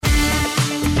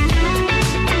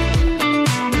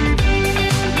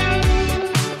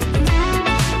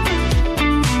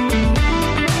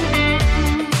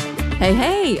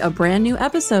Hey, a brand new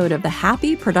episode of the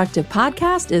Happy Productive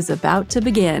Podcast is about to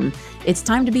begin. It's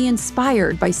time to be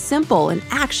inspired by simple and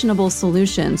actionable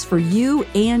solutions for you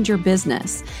and your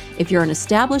business. If you're an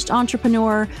established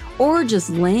entrepreneur or just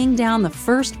laying down the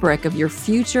first brick of your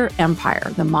future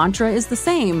empire, the mantra is the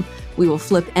same. We will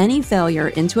flip any failure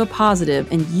into a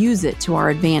positive and use it to our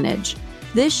advantage.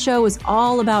 This show is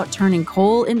all about turning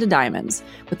coal into diamonds.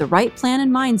 With the right plan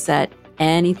and mindset,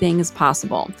 anything is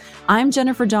possible. I'm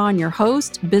Jennifer Dawn, your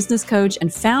host, business coach,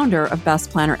 and founder of Best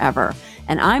Planner Ever,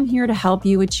 and I'm here to help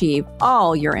you achieve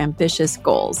all your ambitious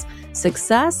goals.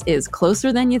 Success is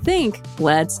closer than you think.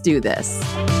 Let's do this.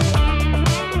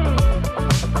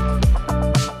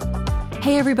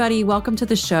 Hey everybody, welcome to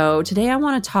the show. Today I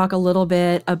want to talk a little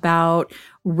bit about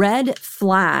red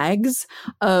flags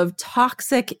of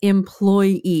toxic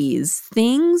employees,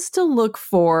 things to look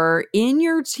for in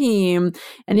your team.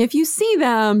 And if you see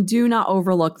them, do not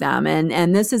overlook them.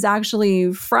 And this is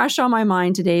actually fresh on my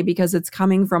mind today because it's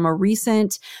coming from a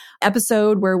recent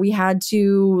episode where we had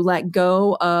to let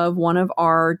go of one of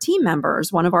our team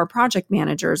members, one of our project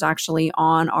managers actually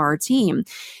on our team.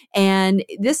 And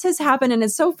this has happened. And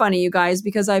it's so funny, you guys,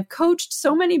 because I've coached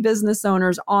so many business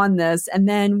owners on this. And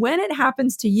then when it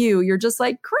happens to you, you're just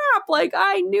like, crap, like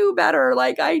I knew better.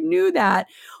 Like I knew that.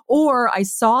 Or I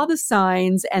saw the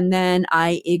signs and then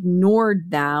I ignored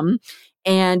them.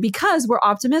 And because we're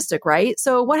optimistic, right?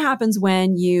 So what happens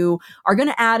when you are going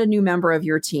to add a new member of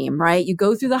your team, right? You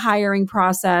go through the hiring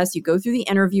process, you go through the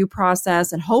interview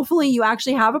process, and hopefully you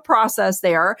actually have a process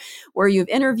there where you've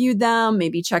interviewed them,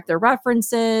 maybe check their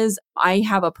references. I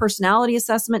have a personality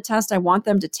assessment test I want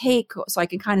them to take so I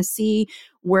can kind of see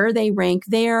where they rank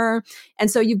there.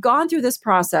 And so you've gone through this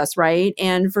process, right?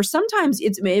 And for sometimes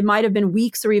it might have been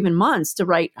weeks or even months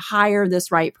to hire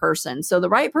this right person. So the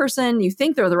right person, you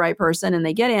think they're the right person and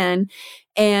they get in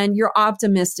and you're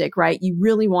optimistic, right? You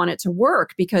really want it to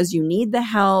work because you need the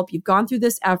help. You've gone through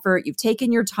this effort. You've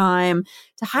taken your time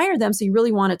to hire them. So you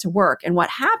really want it to work. And what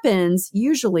happens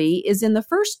usually is in the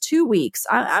first 2 weeks,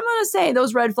 I'm going to say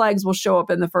those red flags will show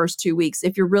up in the first 2 weeks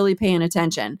if you're really paying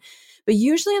attention. But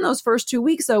usually in those first 2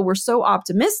 weeks, though, we're so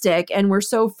optimistic and we're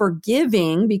so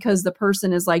forgiving because the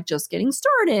person is like just getting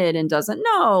started and doesn't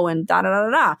know and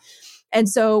da-da-da-da-da. And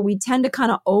so we tend to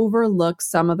kind of overlook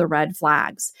some of the red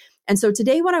flags. And so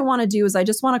today what I want to do is I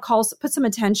just want to put some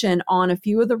attention on a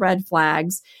few of the red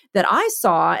flags that I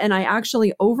saw and I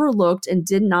actually overlooked and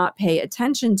did not pay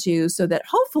attention to so that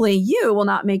hopefully you will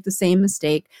not make the same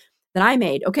mistake that I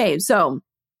made. Okay, so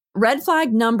red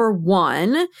flag number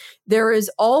 1, there is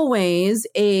always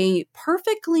a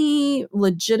perfectly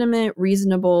legitimate,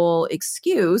 reasonable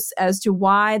excuse as to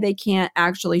why they can't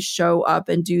actually show up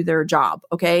and do their job.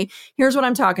 Okay. Here's what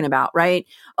I'm talking about, right?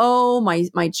 Oh,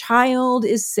 my child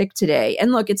is sick today.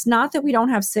 And look, it's not that we don't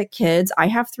have sick kids. I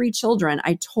have 3 children.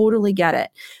 I totally get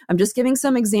it. I'm just giving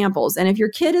some examples. And if your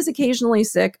kid is occasionally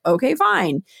sick, okay,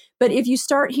 fine. But if you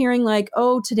start hearing like,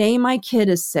 oh, today my kid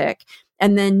is sick,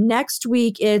 and then next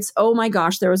week it's, oh my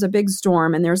gosh, there was a big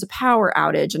storm and there's a power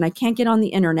outage and I can't get on the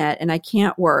internet and I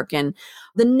can't work. And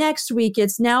the next week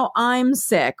it's, now I'm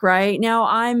sick, right? Now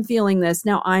I'm feeling this.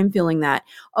 Now I'm feeling that.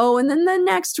 Oh, and then the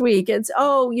next week it's,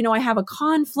 oh, I have a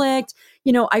conflict.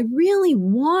 I really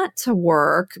want to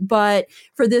work, but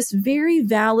for this very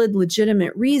valid,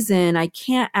 legitimate reason, I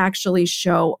can't actually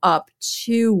show up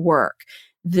to work.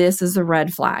 This is a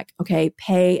red flag. Okay.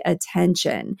 Pay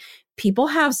attention. People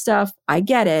have stuff, I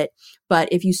get it, but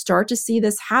if you start to see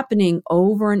this happening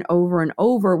over and over and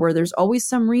over, where there's always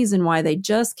some reason why they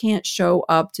just can't show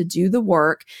up to do the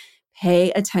work,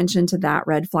 pay attention to that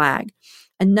red flag.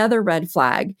 Another red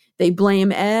flag, they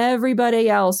blame everybody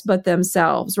else but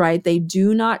themselves, right? They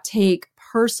do not take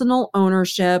personal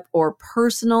ownership or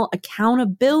personal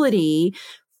accountability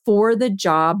for the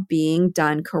job being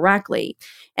done correctly.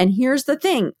 And here's the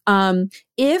thing.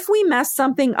 If we mess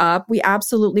something up, we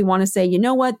absolutely want to say, you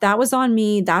know what, that was on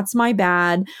me. That's my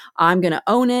bad. I'm going to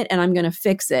own it and I'm going to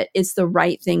fix it. It's the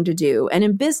right thing to do. And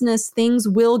in business, things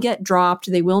will get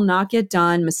dropped. They will not get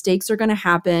done. Mistakes are going to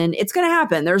happen. It's going to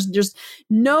happen. There's just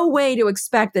no way to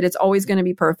expect that it's always going to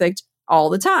be perfect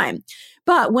all the time.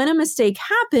 But when a mistake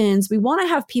happens, we want to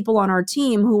have people on our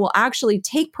team who will actually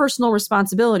take personal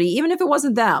responsibility, even if it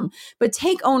wasn't them, but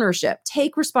take ownership,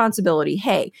 take responsibility.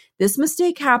 Hey, this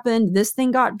mistake happened. This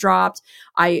thing got dropped.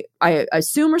 I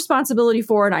assume responsibility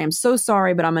for it. I am so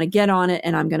sorry, but I'm going to get on it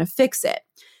and I'm going to fix it.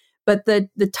 But the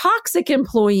toxic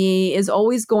employee is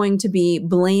always going to be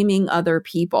blaming other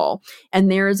people.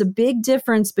 And there is a big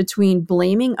difference between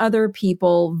blaming other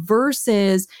people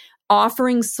versus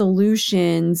offering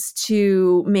solutions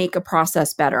to make a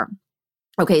process better.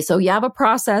 Okay, so you have a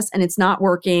process and it's not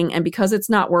working. And because it's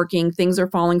not working, things are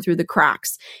falling through the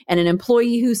cracks. And an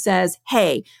employee who says,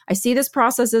 hey, I see this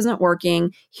process isn't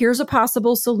working. Here's a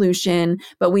possible solution,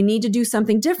 but we need to do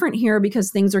something different here because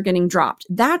things are getting dropped.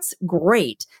 That's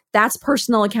great. That's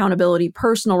personal accountability,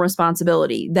 personal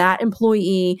responsibility. That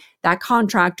employee, that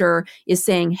contractor is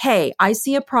saying, hey, I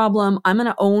see a problem. I'm going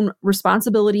to own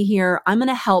responsibility here. I'm going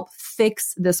to help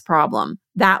fix this problem.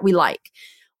 That we like.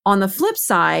 On the flip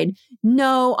side,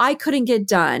 no, I couldn't get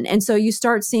done. And so you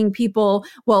start seeing people,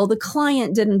 well, the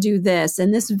client didn't do this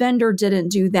and this vendor didn't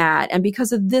do that. And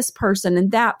because of this person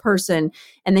and that person,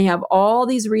 and they have all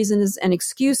these reasons and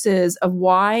excuses of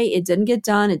why it didn't get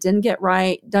done. It didn't get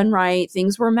done right.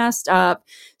 Things were messed up.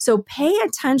 So pay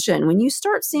attention when you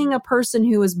start seeing a person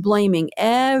who is blaming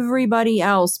everybody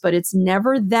else, but it's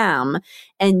never them.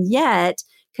 And yet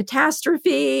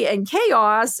catastrophe and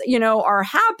chaos, are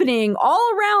happening all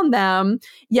around them,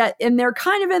 and they're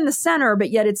kind of in the center,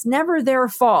 but yet it's never their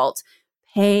fault.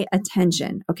 Pay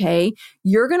attention, okay?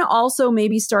 You're going to also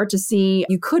maybe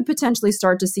you could potentially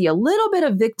start to see a little bit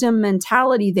of victim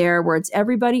mentality there where it's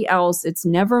everybody else, it's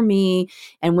never me.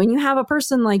 And when you have a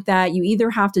person like that, you either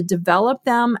have to develop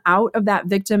them out of that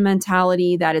victim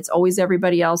mentality that it's always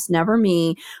everybody else, never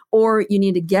me, or you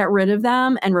need to get rid of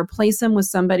them and replace them with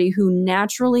somebody who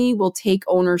naturally will take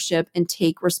ownership and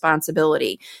take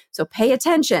responsibility. So pay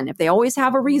attention. If they always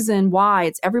have a reason why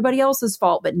it's everybody else's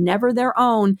fault, but never their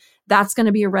own, that's going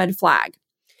to be a red flag.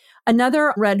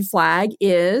 Another red flag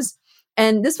is,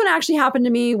 and this one actually happened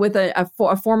to me with a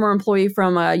former employee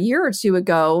from a year or two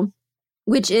ago,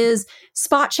 which is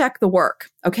spot check the work,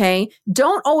 okay?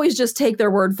 Don't always just take their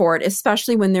word for it,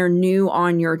 especially when they're new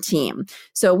on your team.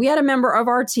 So we had a member of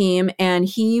our team and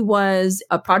he was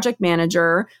a project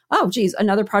manager.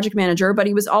 Another project manager, but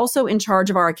he was also in charge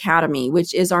of our academy,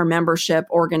 which is our membership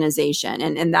organization.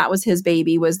 And that was his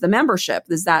baby, was the membership,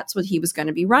 because that's what he was going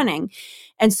to be running.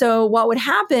 And so what would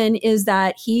happen is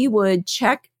that he would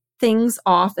check things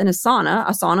off in Asana.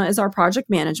 Asana is our project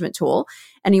management tool.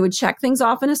 And he would check things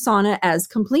off in Asana as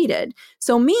completed.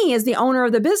 So me, as the owner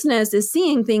of the business, is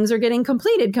seeing things are getting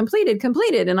completed.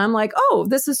 And I'm like, oh,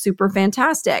 this is super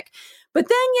fantastic. But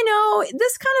then,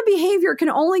 this kind of behavior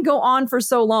can only go on for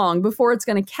so long before it's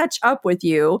going to catch up with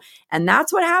you. And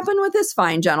that's what happened with this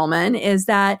fine gentleman, is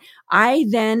that I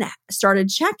then started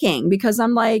checking because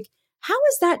I'm like, how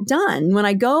is that done? When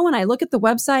I go and I look at the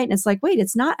website and it's like, wait,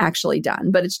 it's not actually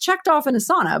done, but it's checked off in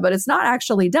Asana, but it's not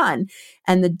actually done.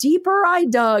 And the deeper I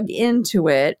dug into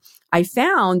it, I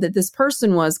found that this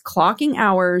person was clocking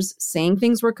hours, saying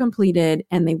things were completed,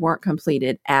 and they weren't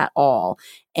completed at all.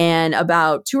 And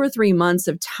about 2 or 3 months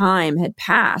of time had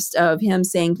passed of him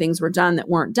saying things were done that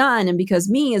weren't done. And because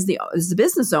me as the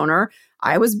business owner,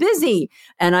 I was busy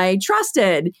and I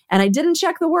trusted and I didn't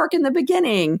check the work in the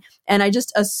beginning. And I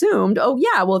just assumed,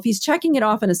 if he's checking it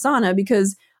off in Asana,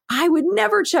 because I would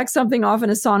never check something off in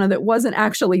Asana that wasn't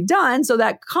actually done. So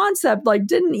that concept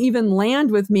didn't even land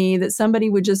with me that somebody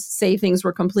would just say things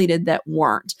were completed that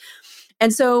weren't.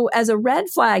 And so as a red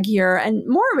flag here, and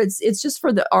more of it's just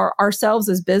for ourselves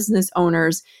as business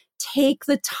owners, take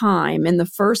the time in the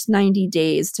first 90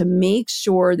 days to make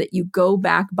sure that you go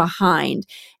back behind.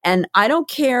 And I don't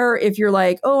care if you're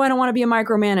like, oh, I don't want to be a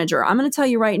micromanager. I'm going to tell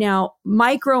you right now,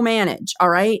 micromanage,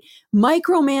 all right?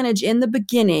 Micromanage in the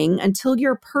beginning until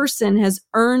your person has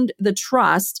earned the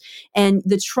trust and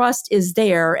the trust is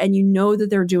there and you know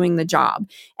that they're doing the job.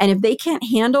 And if they can't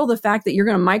handle the fact that you're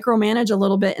going to micromanage a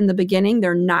little bit in the beginning,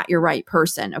 they're not your right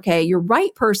person, okay? Your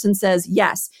right person says,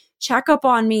 yes, check up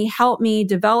on me, help me,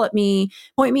 develop me,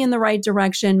 point me in the right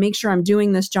direction, make sure I'm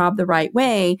doing this job the right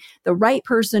way. The right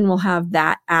person will have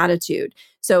that attitude.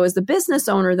 So as the business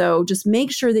owner, though, just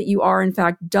make sure that you are, in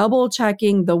fact, double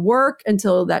checking the work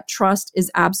until that trust is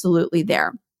absolutely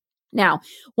there. Now,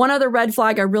 one other red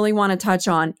flag I really want to touch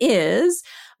on is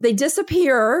they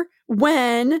disappear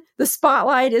when the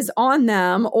spotlight is on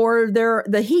them or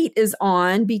the heat is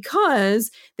on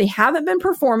because they haven't been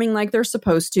performing like they're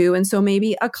supposed to. And so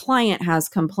maybe a client has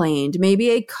complained, maybe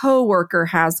a coworker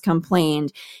has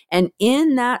complained. And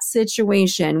in that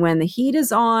situation, when the heat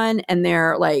is on and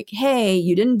they're like, hey,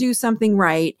 you didn't do something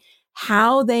right,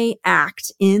 how they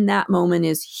act in that moment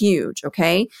is huge,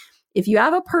 okay? If you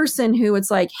have a person who it's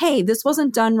like, hey, this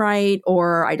wasn't done right,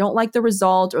 or I don't like the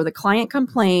result, or the client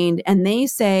complained, and they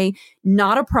say,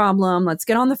 not a problem, let's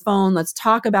get on the phone, let's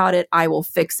talk about it, I will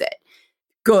fix it.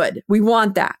 Good. We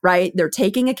want that, right? They're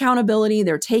taking accountability,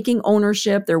 they're taking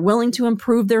ownership, they're willing to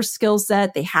improve their skill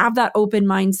set, they have that open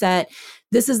mindset.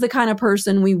 This is the kind of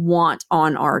person we want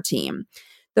on our team.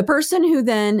 The person who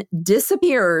then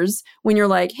disappears when you're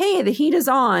like, hey, the heat is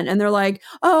on, and they're like,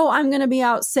 oh, I'm going to be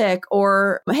out sick,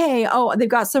 or hey, oh, they've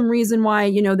got some reason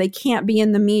why, they can't be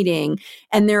in the meeting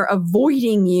and they're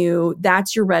avoiding you.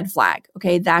 That's your red flag.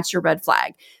 Okay. That's your red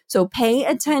flag. So pay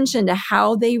attention to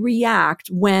how they react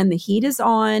when the heat is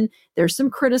on. There's some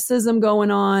criticism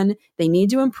going on. They need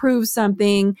to improve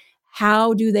something.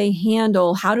 How do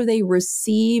they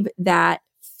receive that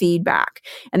feedback?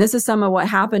 And this is some of what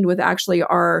happened with actually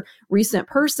our recent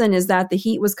person, is that the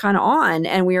heat was kind of on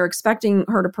and we were expecting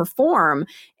her to perform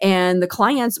and the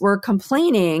clients were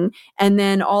complaining, and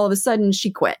then all of a sudden she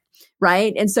quit.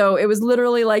 Right. And so it was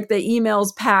literally like the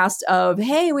emails passed of,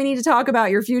 hey, we need to talk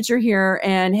about your future here.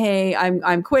 And hey,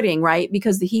 I'm quitting, right?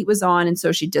 Because the heat was on. And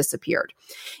so she disappeared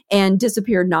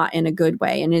not in a good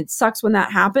way. And it sucks when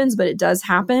that happens, but it does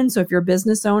happen. So if you're a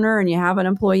business owner and you have an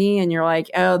employee and you're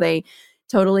like, oh, they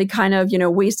totally kind of,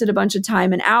 wasted a bunch of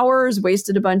time and hours,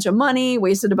 wasted a bunch of money,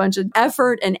 wasted a bunch of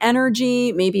effort and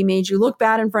energy, maybe made you look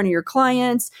bad in front of your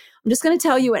clients. I'm just going to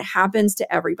tell you, it happens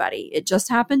to everybody. It just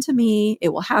happened to me. It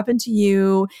will happen to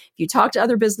you. If you talk to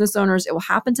other business owners, it will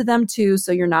happen to them too.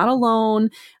 So you're not alone.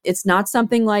 It's not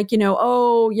something like,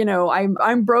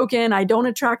 I'm broken. I don't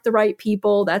attract the right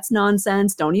people. That's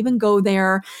nonsense. Don't even go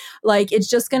there. Like, it's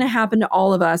just going to happen to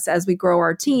all of us as we grow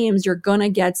our teams. You're going to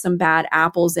get some bad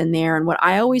apples in there. And what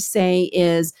I always say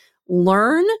is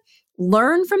learn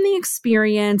from the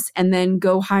experience and then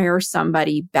go hire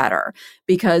somebody better,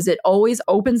 because it always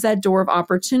opens that door of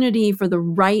opportunity for the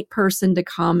right person to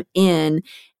come in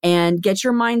and get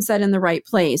your mindset in the right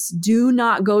place. Do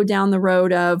not go down the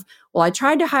road of, well, I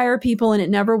tried to hire people and it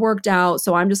never worked out,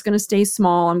 so I'm just going to stay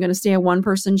small. I'm going to stay a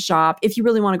one-person shop. If you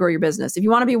really want to grow your business, if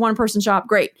you want to be a one-person shop,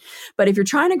 great. But if you're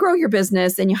trying to grow your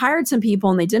business and you hired some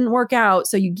people and they didn't work out,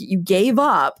 so you gave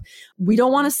up, we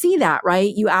don't want to see that,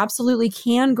 right? You absolutely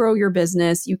can grow your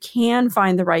business. You can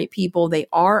find the right people. They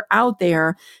are out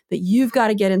there, but you've got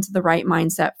to get into the right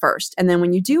mindset first. And then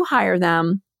when you do hire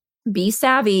them, be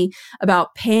savvy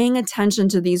about paying attention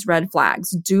to these red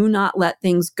flags. Do not let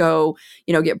things go,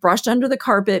 get brushed under the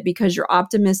carpet because you're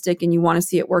optimistic and you want to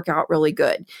see it work out really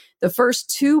good. The first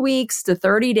 2 weeks to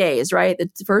 30 days, right? The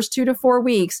first 2 to 4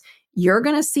 weeks, you're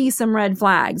going to see some red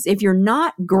flags. If you're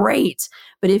not, great.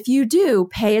 But if you do,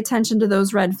 pay attention to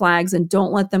those red flags and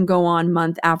don't let them go on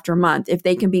month after month. If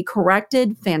they can be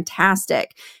corrected,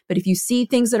 fantastic. But if you see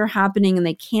things that are happening and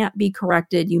they can't be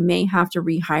corrected, you may have to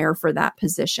rehire for that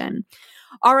position.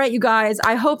 All right, you guys,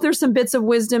 I hope there's some bits of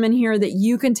wisdom in here that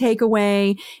you can take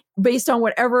away based on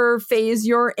whatever phase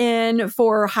you're in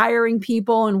for hiring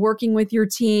people and working with your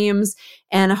teams.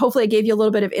 And hopefully I gave you a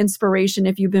little bit of inspiration.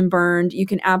 If you've been burned, you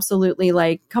can absolutely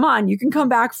you can come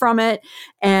back from it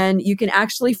and you can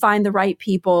actually find the right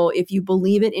people. If you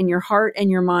believe it in your heart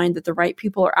and your mind that the right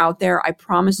people are out there, I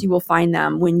promise you will find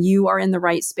them. When you are in the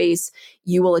right space,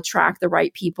 you will attract the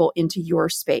right people into your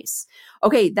space.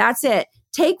 Okay, that's it.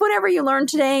 Take whatever you learned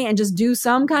today and just do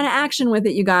some kind of action with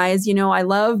it, you guys. I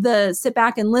love the sit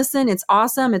back and listen. It's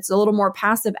awesome. It's a little more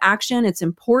passive action. It's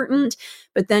important.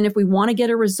 But then if we want to get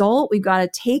a result, we've got to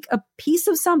take a piece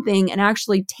of something and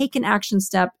actually take an action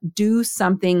step, do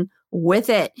something with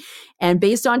it. And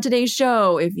based on today's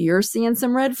show, if you're seeing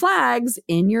some red flags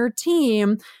in your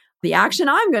team, the action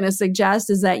I'm going to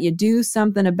suggest is that you do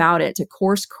something about it to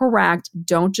course correct.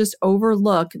 Don't just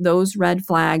overlook those red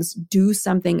flags. Do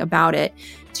something about it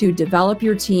to develop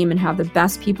your team and have the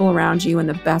best people around you and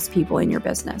the best people in your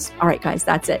business. All right, guys,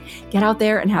 that's it. Get out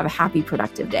there and have a happy,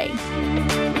 productive day.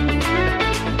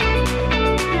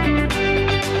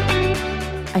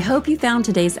 I hope you found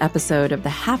today's episode of the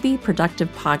Happy Productive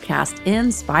Podcast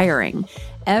inspiring.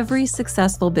 Every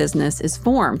successful business is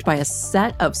formed by a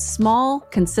set of small,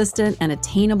 consistent, and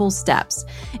attainable steps.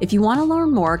 If you want to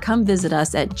learn more, come visit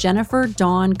us at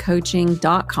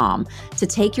jenniferdawncoaching.com to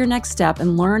take your next step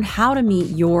and learn how to meet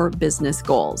your business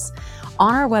goals.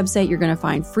 On our website, you're going to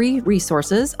find free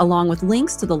resources along with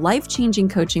links to the life-changing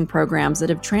coaching programs that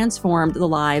have transformed the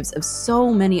lives of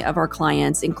so many of our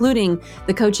clients, including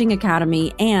the Coaching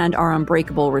Academy and our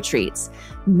Unbreakable retreats.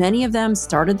 Many of them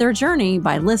started their journey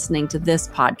by listening to this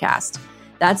podcast.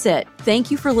 That's it.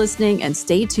 Thank you for listening and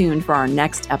stay tuned for our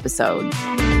next episode.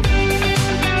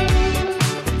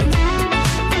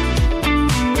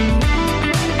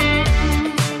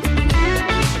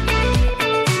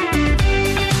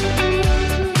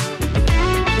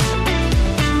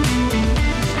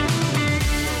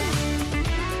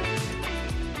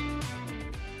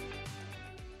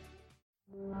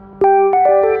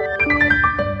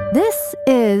 This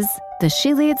is the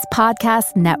She Leads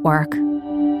Podcast Network.